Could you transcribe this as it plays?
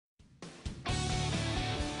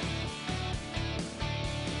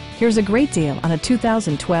Here's a great deal on a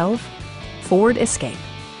 2012 Ford Escape.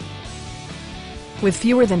 With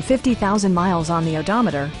fewer than 50,000 miles on the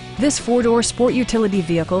odometer, this four-door sport utility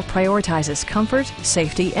vehicle prioritizes comfort,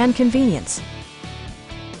 safety, and convenience.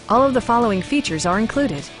 All of the following features are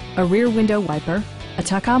included: a rear window wiper, a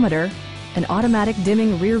tachometer, an automatic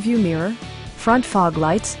dimming rear-view mirror, front fog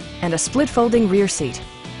lights, and a split-folding rear seat.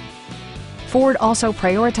 Ford also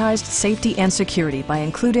prioritized safety and security by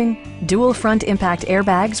including dual front impact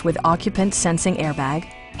airbags with occupant sensing airbag,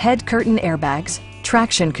 head curtain airbags,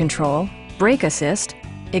 traction control, brake assist,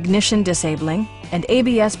 ignition disabling, and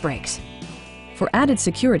ABS brakes. For added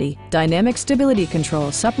security, dynamic stability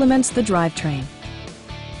control supplements the drivetrain.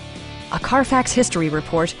 A Carfax history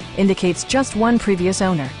report indicates just one previous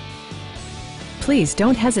owner. Please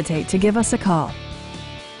don't hesitate to give us a call.